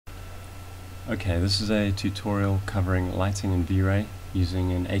Okay, this is a tutorial covering lighting in V-Ray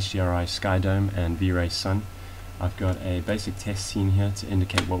using an HDRI sky dome and Vray Sun. I've got a basic test scene here to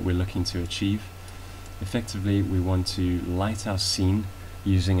indicate what we're looking to achieve. Effectively, we want to light our scene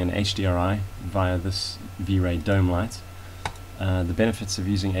using an HDRI via this V-Ray dome light. The benefits of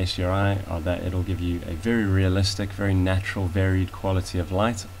using HDRI are that it'll give you a very realistic, very natural, varied quality of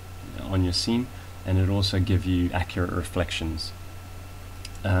light on your scene, and it'll also give you accurate reflections.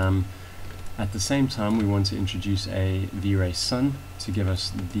 At the same time, we want to introduce a Vray Sun to give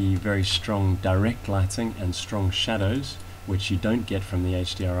us the very strong direct lighting and strong shadows, which you don't get from the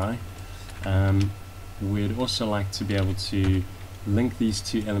HDRI. We'd also like to be able to link these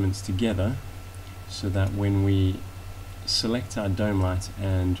two elements together so that when we select our dome light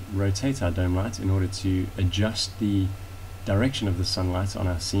and rotate our dome light in order to adjust the direction of the sunlight on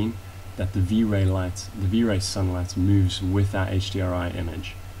our scene, that the Vray sunlight moves with our HDRI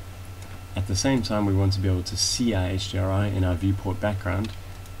image. At the same time, we want to be able to see our HDRI in our viewport background.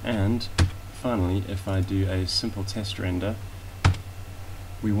 And finally, if I do a simple test render,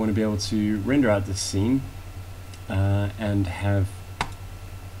 we want to be able to render out the scene and have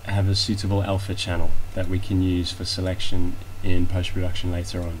a suitable alpha channel that we can use for selection in post-production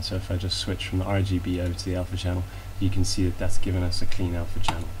later on. So if I just switch from the RGB over to the alpha channel, you can see that that's given us a clean alpha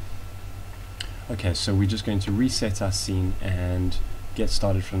channel. Okay, so we're just going to reset our scene and get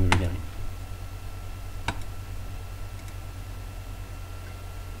started from the beginning.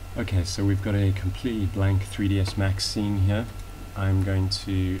 Okay, so we've got a completely blank 3ds Max scene here. I'm going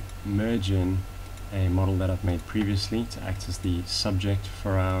to merge in a model that I've made previously to act as the subject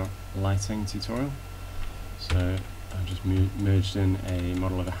for our lighting tutorial. So I've just merged in a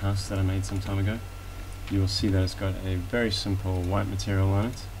model of a house that I made some time ago. You will see that it's got a very simple white material on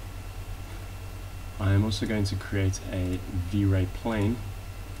it. I am also going to create a V-Ray plane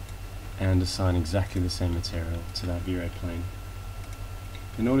and assign exactly the same material to that V-Ray plane.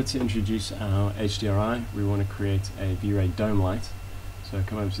 In order to introduce our HDRI, we want to create a V-Ray dome light. So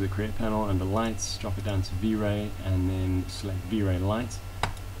come over to the Create panel, under Lights, drop it down to V-Ray, and then select V-Ray Light.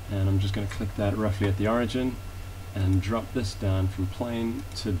 And I'm just going to click that roughly at the origin and drop this down from plane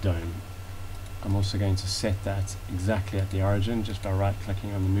to dome. I'm also going to set that exactly at the origin just by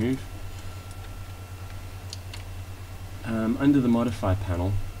right-clicking on the move. Under the Modify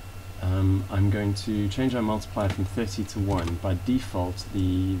panel, I'm going to change our multiplier from 30 to 1. By default,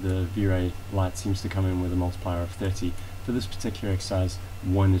 the V-Ray light seems to come in with a multiplier of 30. For this particular exercise,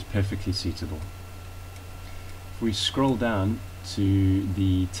 1 is perfectly suitable. If we scroll down to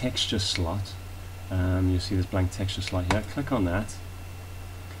the texture slot, you'll see this blank texture slot here. Click on that,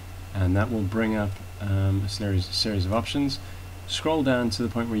 and that will bring up a series of options. Scroll down to the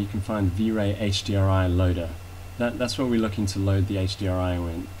point where you can find V-Ray HDRI Loader. That's what we're looking to load the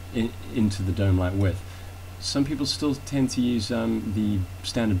HDRI into the dome light with. Some people still tend to use the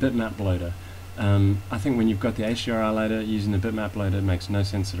standard bitmap loader. I think when you've got the HDRI loader, using the bitmap loader makes no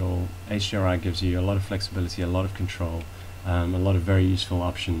sense at all. HDRI gives you a lot of flexibility, a lot of control, a lot of very useful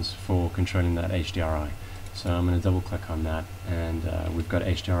options for controlling that HDRI. So I'm going to double click on that, and we've got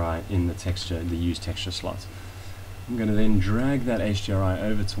HDRI in the texture, the use texture slot. I'm going to then drag that HDRI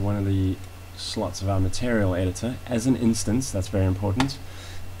over to one of the slots of our material editor as an instance. That's very important.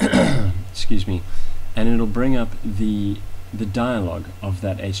 Excuse me. And it'll bring up the dialog of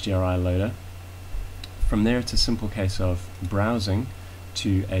that HDRI loader. From there, it's a simple case of browsing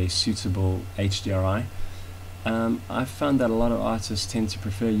to a suitable HDRI. I've found that a lot of artists tend to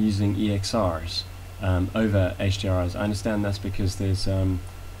prefer using EXRs over HDRIs. I understand that's because there's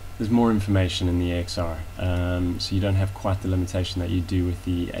more information in the EXR, so you don't have quite the limitation that you do with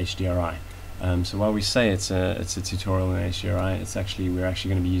the HDRI. So while we say it's a tutorial in HDRI, we're actually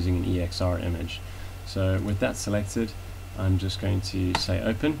going to be using an EXR image. So with that selected, I'm just going to say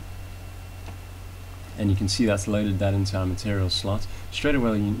open, and you can see that's loaded that into our material slot. Straight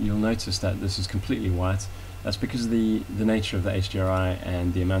away you'll notice that this is completely white. That's because of the nature of the HDRI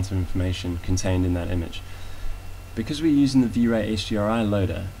and the amount of information contained in that image. Because we're using the V-Ray HDRI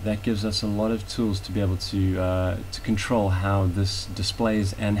loader, that gives us a lot of tools to be able to control how this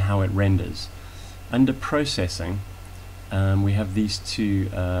displays and how it renders. Under processing, we have these two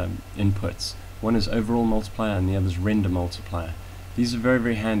inputs. One is overall multiplier and the other is render multiplier. These are very,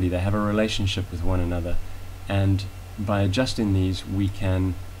 very handy. They have a relationship with one another, and by adjusting these, we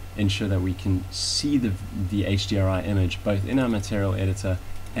can ensure that we can see the HDRI image both in our material editor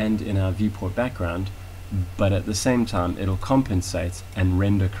and in our viewport background, but at the same time it'll compensate and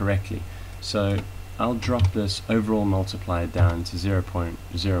render correctly. So I'll drop this overall multiplier down to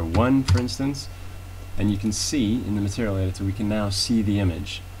 0.01 for instance, and you can see in the material editor we can now see the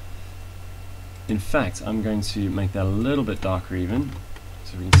image. In fact, I'm going to make that a little bit darker even,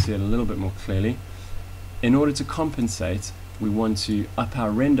 so we can see it a little bit more clearly. In order to compensate, we want to up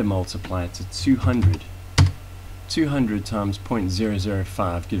our render multiplier to 200. 200 times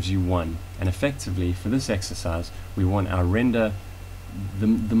 0.005 gives you 1, and effectively for this exercise we want our render, the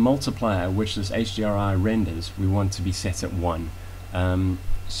multiplier at which this HDRI renders, we want to be set at 1.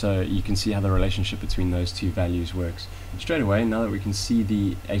 So you can see how the relationship between those two values works. Straight away, now that we can see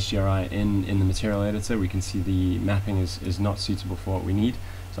the HDRI in the material editor, we can see the mapping is not suitable for what we need.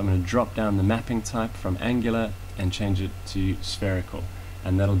 So I'm going to drop down the mapping type from angular and change it to spherical,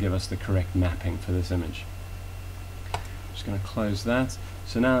 and that'll give us the correct mapping for this image. Just going to close that.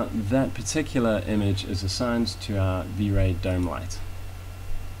 So now that particular image is assigned to our V-Ray dome light.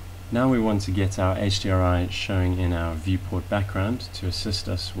 Now we want to get our HDRI showing in our viewport background to assist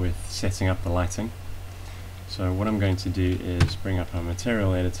us with setting up the lighting. So what I'm going to do is bring up our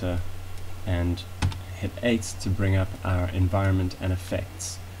material editor and hit 8 to bring up our environment and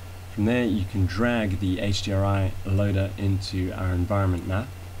effects. From there you can drag the HDRI loader into our environment map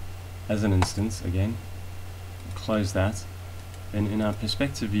as an instance again. Close that. Then in our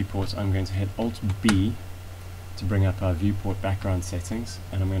perspective viewports I'm going to hit Alt B to bring up our viewport background settings,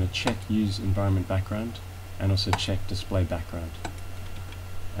 and I'm going to check use environment background and also check display background,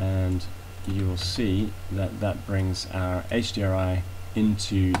 and you will see that that brings our HDRI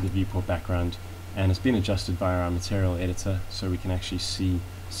into the viewport background, and it's been adjusted via our material editor so we can actually see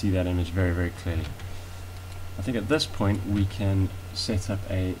that image very clearly. I think at this point we can set up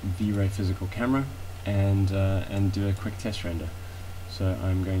a V-Ray physical camera and do a quick test render. So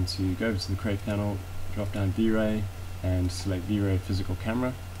I'm going to go over to the create panel, drop down V-Ray and select V-Ray physical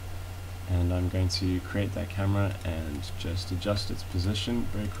camera, and I'm going to create that camera and just adjust its position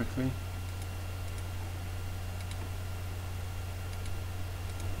very quickly.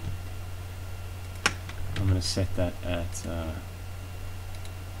 I'm going to set that at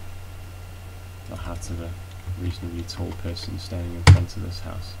the height of a reasonably tall person standing in front of this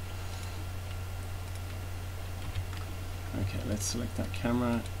house. Okay, let's select that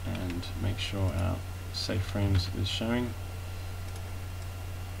camera and make sure our safe frames is showing,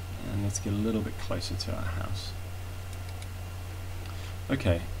 and let's get a little bit closer to our house.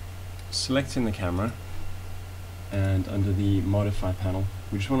 Okay, selecting the camera, and under the modify panel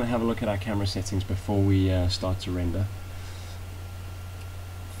we just want to have a look at our camera settings before we start to render.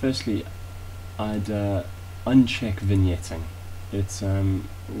 Firstly, I'd uncheck vignetting. It's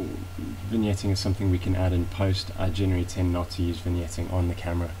vignetting is something we can add in post. I generally tend not to use vignetting on the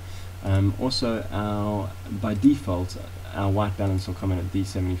camera. Also, by default, our white balance will come in at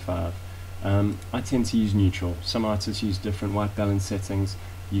D75. I tend to use neutral. Some artists use different white balance settings.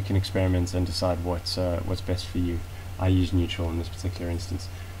 You can experiment and decide what's best for you. I use neutral in this particular instance.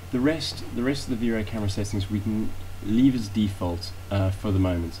 The rest of the V-Ray camera settings we can leave as default for the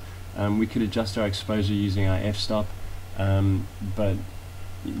moment. We could adjust our exposure using our f-stop, but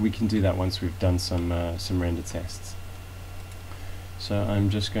we can do that once we've done some render tests. So I'm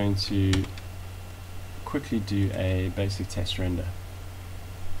just going to quickly do a basic test render,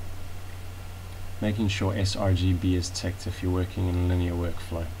 making sure sRGB is ticked if you're working in a linear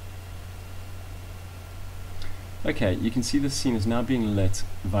workflow. Okay, you can see the scene is now being lit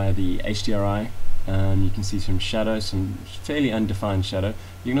via the HDRI. You can see some shadow, some fairly undefined shadow.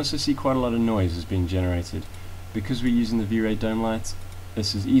 You can also see quite a lot of noise is being generated. Because we're using the V-Ray dome light,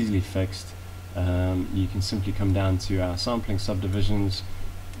 this is easily fixed. You can simply come down to our sampling subdivisions,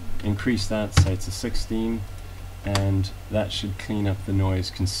 increase that, say to 16, and that should clean up the noise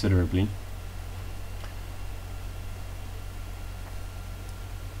considerably.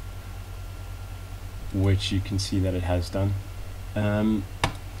 Which you can see that it has done.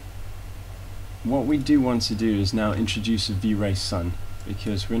 What we do want to do is now introduce a Vray Sun,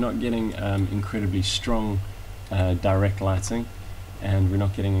 because we're not getting incredibly strong direct lighting, and we're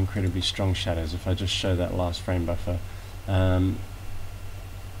not getting incredibly strong shadows. If I just show that last frame buffer,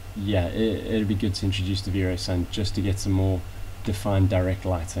 yeah, it'd be good to introduce the Vray Sun just to get some more defined direct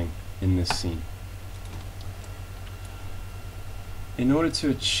lighting in this scene. In order to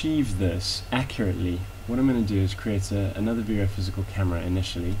achieve this accurately, what I'm going to do is create another Vray physical camera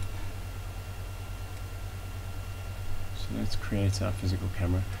initially. So let's create our physical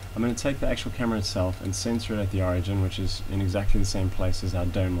camera. I'm going to take the actual camera itself and center it at the origin, which is in exactly the same place as our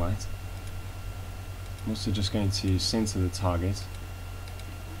dome light. I'm also just going to center the target.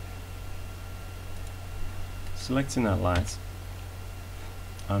 Selecting that light,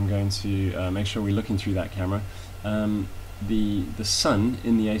 I'm going to make sure we're looking through that camera. The sun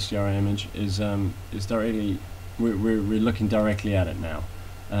in the HDRI image is directly, we're looking directly at it now.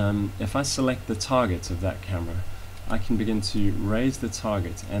 if I select the target of that camera, I can begin to raise the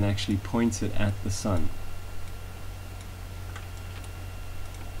target and actually point it at the sun.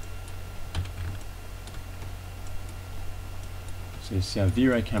 So you see our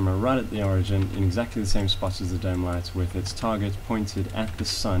V-Ray camera right at the origin in exactly the same spot as the dome light, with its target pointed at the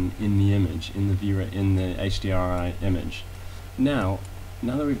sun in the image, in the HDRI image. Now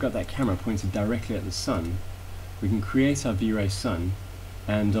that we've got that camera pointed directly at the sun, we can create our Vray Sun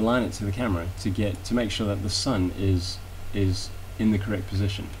and align it to the camera to make sure that the sun is in the correct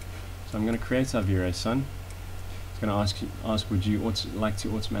position. So I'm going to create our Vray Sun. It's going to ask would you like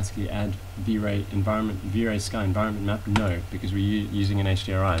to automatically add Vray Sky environment map? No, because we're using an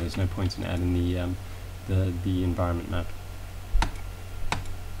HDRI. There's no point in adding the environment map.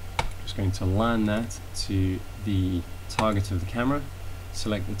 Just going to align that to the target of the camera.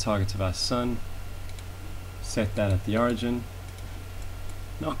 Select the target of our sun. Set that at the origin.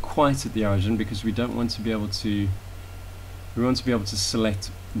 Not quite at the origin, because we don't want to be able to. We want to be able to select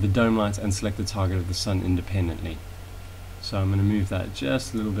the dome light and select the target of the sun independently. So I'm going to move that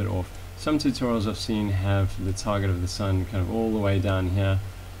just a little bit off. Some tutorials I've seen have the target of the sun kind of all the way down here.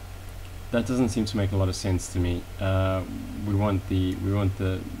 That doesn't seem to make a lot of sense to me. We want the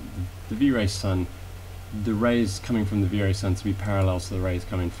Vray Sun, the rays coming from the Vray Sun to be parallel to the rays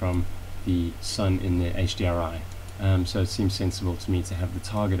coming from the sun in the HDRI. So it seems sensible to me to have the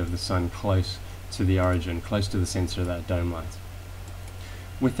target of the sun close to the origin, close to the center of that dome light.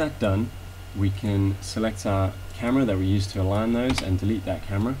 With that done, we can select our camera that we used to align those and delete that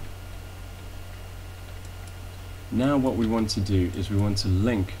camera. Now what we want to do is we want to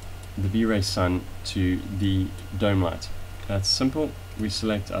link the Vray Sun to the dome light. That's simple. We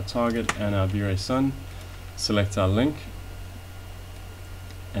select our target and our Vray Sun, select our link,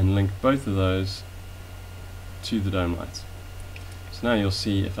 and link both of those to the dome light. So now you'll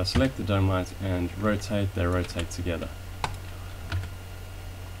see if I select the dome light and rotate, they rotate together.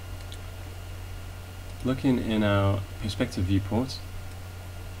 Looking in our perspective viewport,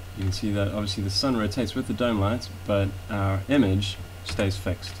 you can see that obviously the sun rotates with the dome light, but our image stays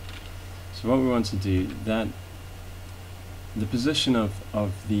fixed. So what we want to do, that the position of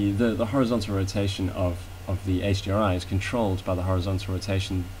the horizontal rotation of the HDRI is controlled by the horizontal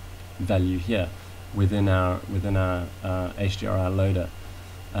rotation value here within our HDRI loader.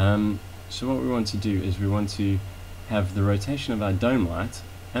 So what we want to do is we want to have the rotation of our dome light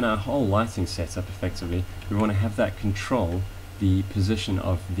and our whole lighting setup effectively. We want to have that control the position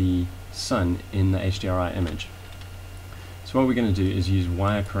of the sun in the HDRI image. So what we're going to do is use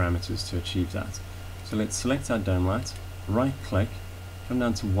wire parameters to achieve that. So let's select our dome light, right click, come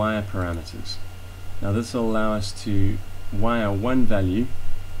down to wire parameters. Now this will allow us to wire one value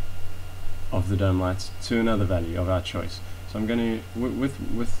of the dome light to another value of our choice. So I'm going to,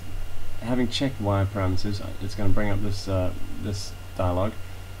 with having checked wire parameters, it's going to bring up this this dialog.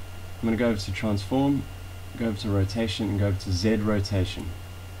 I'm going to go over to transform, go over to rotation, and go over to Z rotation.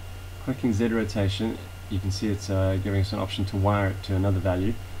 Clicking Z rotation, you can see it's giving us an option to wire it to another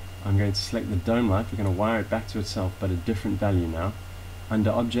value. I'm going to select the dome light. We're going to wire it back to itself, but a different value now.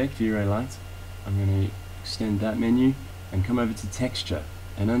 Under Object, V-Ray Light, I'm going to extend that menu and come over to Texture.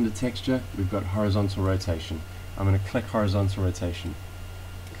 And under Texture, we've got Horizontal Rotation. I'm going to click Horizontal Rotation.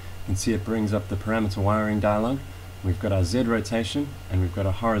 You can see it brings up the parameter wiring dialog. We've got our Z rotation, and we've got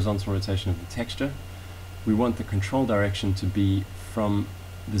a horizontal rotation of the texture. We want the control direction to be from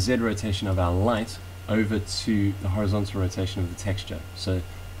the Z rotation of our light over to the horizontal rotation of the texture. So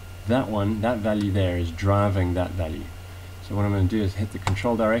that value there is driving that value. So what I'm going to do is hit the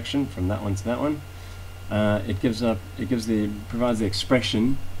control direction from that one to that one. It provides the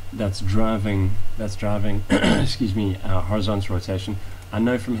expression that's driving excuse me, our horizontal rotation. I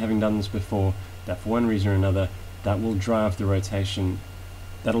know from having done this before that for one reason or another that will drive the rotation,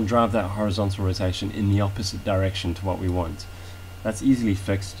 that'll drive that horizontal rotation in the opposite direction to what we want. That's easily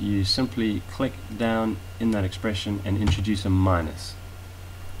fixed. You simply click down in that expression and introduce a minus.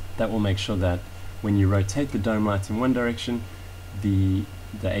 That will make sure that when you rotate the dome light in one direction, the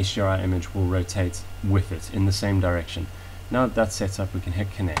HDRI image will rotate with it in the same direction. Now that that's set up, we can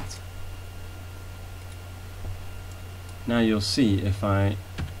hit connect. Now you'll see if I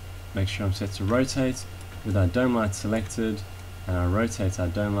make sure I'm set to rotate with our dome light selected and I rotate our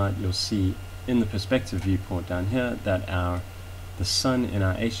dome light, you'll see in the perspective viewport down here that the sun in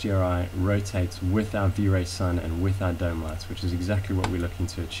our HDRI rotates with our Vray Sun and with our dome lights, which is exactly what we're looking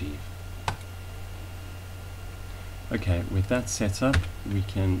to achieve. Okay, with that set up, we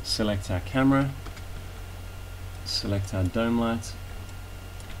can select our camera, select our dome light,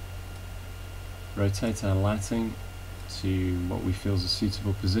 rotate our lighting to what we feel is a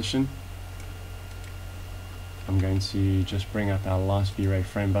suitable position. I'm going to just bring up our last V-Ray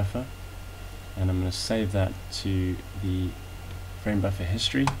frame buffer, and I'm going to save that to the frame buffer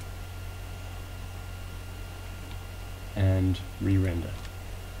history and re-render.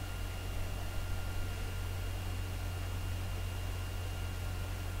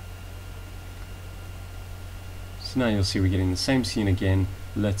 So now you'll see we're getting the same scene again,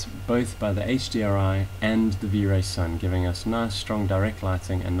 lit both by the HDRI and the Vray Sun, giving us nice strong direct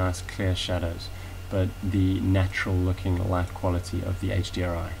lighting and nice clear shadows, but the natural looking light quality of the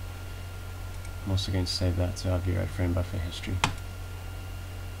HDRI. I'm also going to save that to our V-Ray frame buffer history.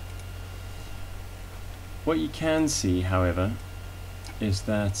 What you can see, however, is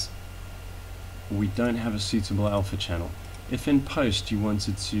that we don't have a suitable alpha channel. If in post you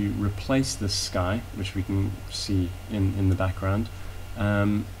wanted to replace this sky, which we can see in the background,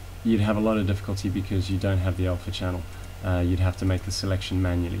 you'd have a lot of difficulty because you don't have the alpha channel. You'd have to make the selection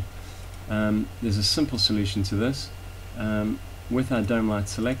manually. There's a simple solution to this. With our dome light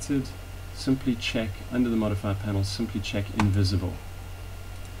selected, simply check under the modify panel, simply check invisible.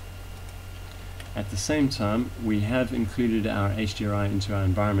 At the same time, we have included our HDRI into our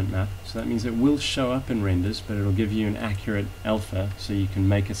environment map, so that means it will show up in renders, but it'll give you an accurate alpha, so you can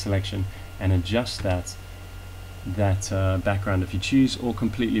make a selection and adjust that background if you choose, or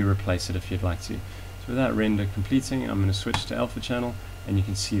completely replace it if you'd like to. So with that render completing, I'm going to switch to alpha channel, and you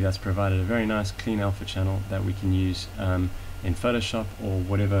can see that's provided a very nice clean alpha channel that we can use in Photoshop or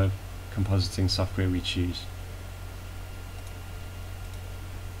whatever compositing software we choose.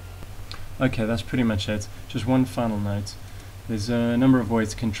 Okay, that's pretty much it. Just one final note. There's a number of ways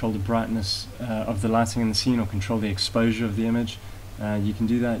to control the brightness of the lighting in the scene, or control the exposure of the image. You can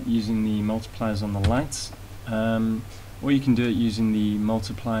do that using the multipliers on the lights, or you can do it using the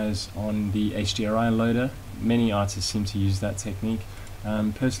multipliers on the HDRI loader. Many artists seem to use that technique.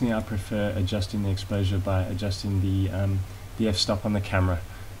 Personally, I prefer adjusting the exposure by adjusting the f-stop on the camera.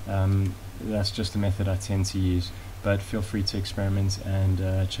 That's just a method I tend to use, but feel free to experiment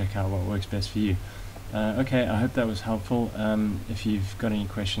and check out what works best for you. Okay, I hope that was helpful. If you've got any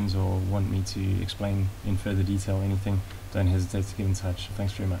questions or want me to explain in further detail anything, don't hesitate to get in touch.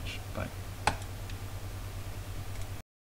 Thanks very much. Bye.